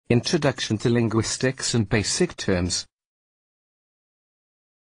Introduction to Linguistics and Basic Terms.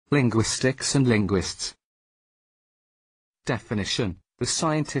 Linguistics and linguists. Definition: the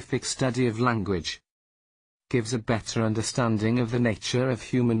scientific study of language. Gives a better understanding of the nature of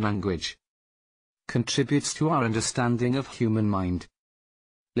human language. Contributes to our understanding of human mind.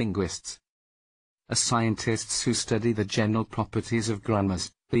 Linguists are scientists who study the general properties of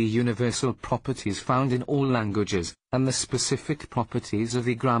grammars, the universal properties found in all languages, and the specific properties of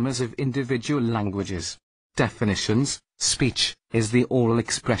the grammars of individual languages. Definitions: speech is the oral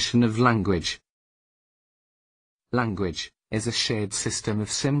expression of language. Language is a shared system of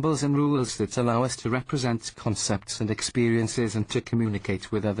symbols and rules that allow us to represent concepts and experiences and to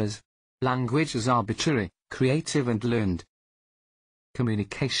communicate with others. Language is arbitrary, creative and learned.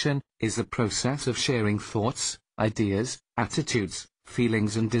 Communication is the process of sharing thoughts, ideas, attitudes,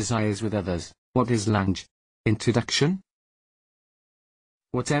 feelings and desires with others. What is language? Introduction.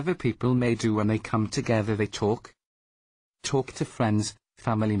 Whatever people may do when they come together, they talk. Talk to friends,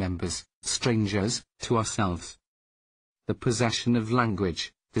 family members, strangers, to ourselves. The possession of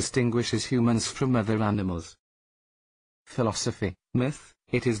language distinguishes humans from other animals. Philosophy, myth,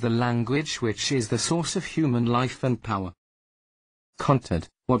 it is the language which is the source of human life and power. Content,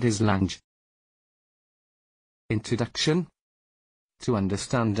 what is language? Introduction. To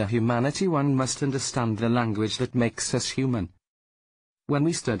understand our humanity, one must understand the language that makes us human. When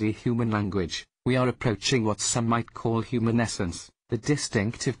we study human language, we are approaching what some might call human essence, the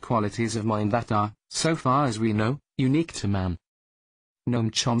distinctive qualities of mind that are, so far as we know, unique to man. Noam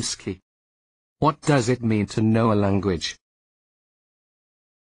Chomsky. What does it mean to know a language?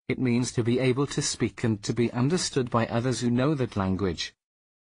 It means to be able to speak and to be understood by others who know that language.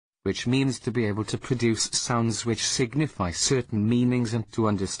 Which means to be able to produce sounds which signify certain meanings and to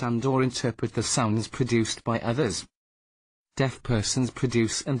understand or interpret the sounds produced by others. Deaf persons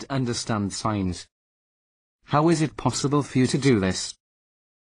produce and understand signs. How is it possible for you to do this?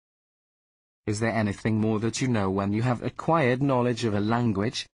 Is there anything more that you know when you have acquired knowledge of a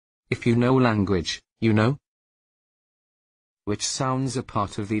language? If you know language, you know which sounds are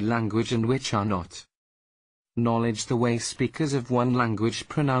part of the language and which are not. Knowledge the way speakers of one language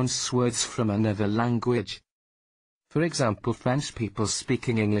pronounce words from another language. For example, French people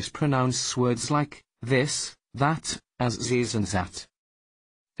speaking English pronounce words like this, that, as zis and zat.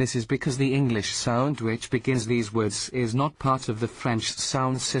 This is because the English sound which begins these words is not part of the French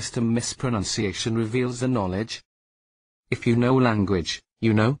sound system. Mispronunciation reveals the knowledge. If you know language,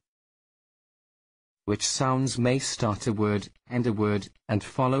 you know which sounds may start a word, end a word, and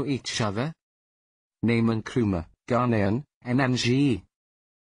follow each other. Naaman Nkrumah, Ghanaian, NNGE.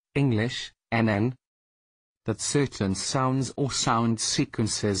 English, NN. That certain sounds or sound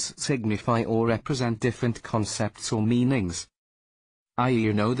sequences signify or represent different concepts or meanings. I.e.,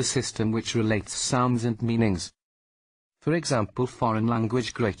 you know the system which relates sounds and meanings. For example, foreign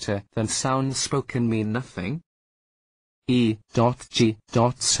language greater than sounds spoken mean nothing. E.G.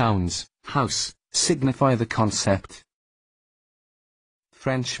 sounds, house, signify the concept.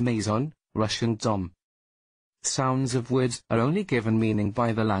 French maison, Russian dom. Sounds of words are only given meaning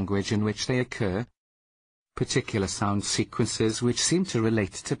by the language in which they occur. Particular sound sequences which seem to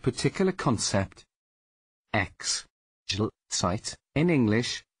relate to particular concept. Sight, in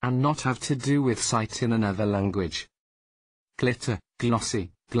English, and not have to do with sight in another language. Glitter,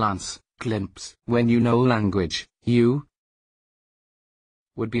 glossy, glance, glimpse. When you know language, you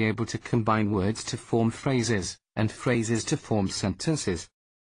would be able to combine words to form phrases, and phrases to form sentences.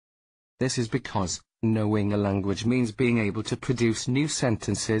 This is because knowing a language means being able to produce new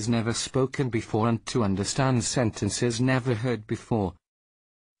sentences never spoken before and to understand sentences never heard before.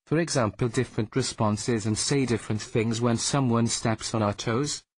 For example, different responses and say different things when someone steps on our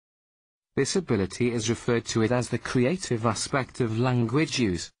toes. This ability is referred to as the creative aspect of language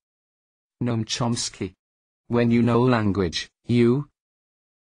use. Noam Chomsky. When you know language, you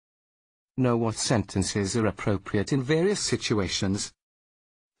know what sentences are appropriate in various situations.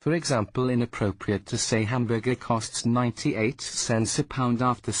 For example, inappropriate to say hamburger costs 98 cents a pound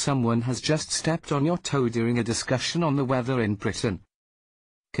after someone has just stepped on your toe during a discussion on the weather in Britain.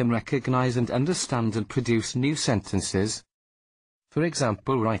 Can recognize and understand and produce new sentences. For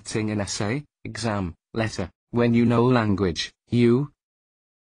example, writing an essay, exam, letter. When you know language, you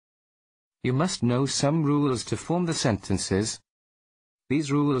must know some rules to form the sentences.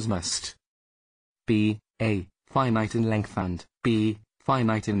 These rules must be a. finite in length and b.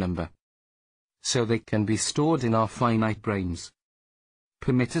 finite in number. So they can be stored in our finite brains.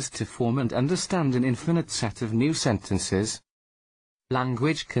 Permit us to form and understand an infinite set of new sentences.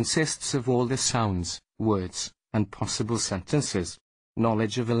 Language consists of all the sounds, words, and possible sentences.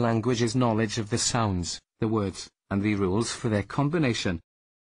 Knowledge of a language is knowledge of the sounds, the words, and the rules for their combination.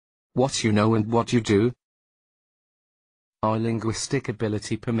 What you know and what you do. Our linguistic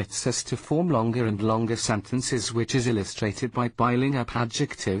ability permits us to form longer and longer sentences, which is illustrated by piling up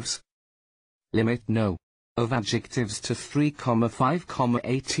adjectives. Limit no of adjectives to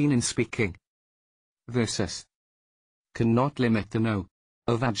 3,5,18 in speaking. Versus cannot limit the no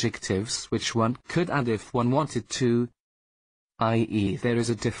of adjectives which one could add if one wanted to. I.e., there is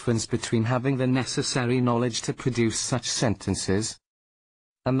a difference between having the necessary knowledge to produce such sentences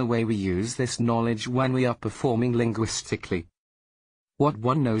and the way we use this knowledge when we are performing linguistically. What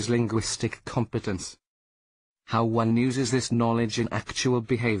one knows: linguistic competence. How one uses this knowledge in actual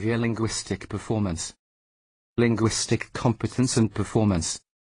behavior: linguistic performance. Linguistic competence and performance.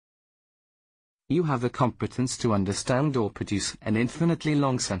 You have the competence to understand or produce an infinitely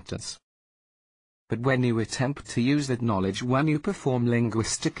long sentence. But when you attempt to use that knowledge when you perform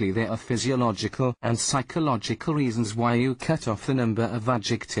linguistically, there are physiological and psychological reasons why you cut off the number of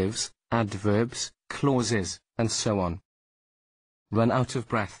adjectives, adverbs, clauses, and so on. Run out of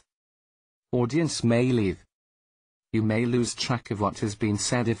breath. Audience may leave. You may lose track of what has been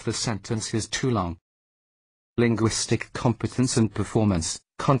said if the sentence is too long. Linguistic competence and performance,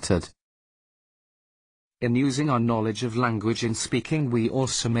 content. In using our knowledge of language in speaking, we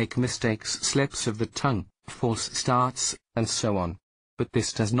also make mistakes, slips of the tongue, false starts, and so on. But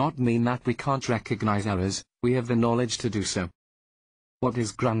this does not mean that we can't recognize errors. We have the knowledge to do so. What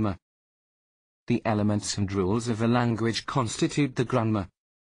is grammar? The elements and rules of a language constitute the grammar.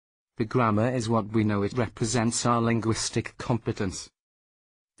 The grammar is what we know. It represents our linguistic competence.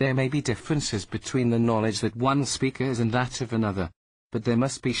 There may be differences between the knowledge that one speaker has and that of another, but there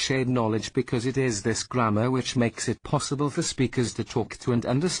must be shared knowledge, because it is this grammar which makes it possible for speakers to talk to and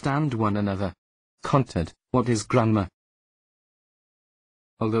understand one another. Content. What is grammar?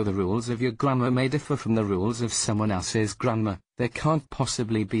 Although the rules of your grammar may differ from the rules of someone else's grammar, there can't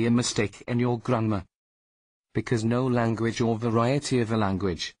possibly be a mistake in your grammar. Because no language or variety of a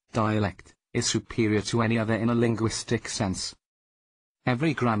language, dialect, is superior to any other in a linguistic sense.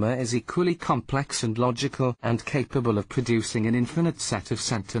 Every grammar is equally complex and logical and capable of producing an infinite set of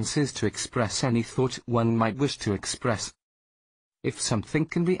sentences to express any thought one might wish to express. If something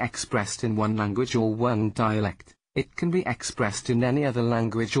can be expressed in one language or one dialect, it can be expressed in any other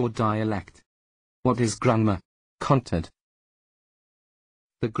language or dialect. What is grammar? Content.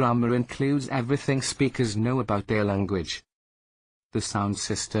 The grammar includes everything speakers know about their language. The sound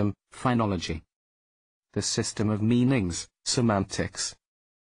system, phonology. The system of meanings, semantics.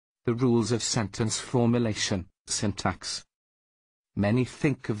 The rules of sentence formulation, syntax. Many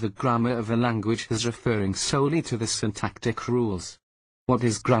think of the grammar of a language as referring solely to the syntactic rules. What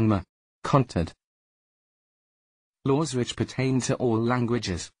is grammar? Content. Laws which pertain to all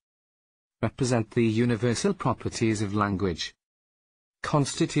languages. Represent the universal properties of language.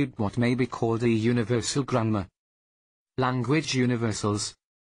 Constitute what may be called a universal grammar. Language universals.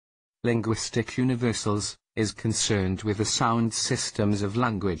 Linguistic universals is concerned with the sound systems of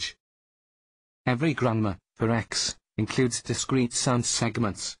language. Every grammar, for X, includes discrete sound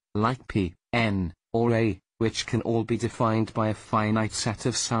segments, like P, N, or A, which can all be defined by a finite set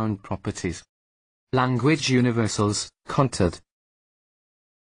of sound properties. Language universals, content.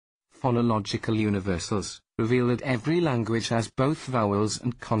 Phonological universals reveal that every language has both vowels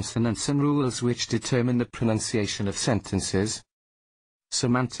and consonants and rules which determine the pronunciation of sentences.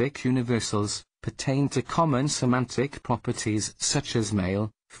 Semantic universals pertain to common semantic properties such as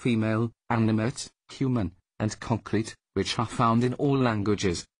male, female, animate, human, and concrete, which are found in all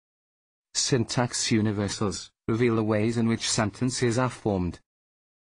languages. Syntax universals reveal the ways in which sentences are formed,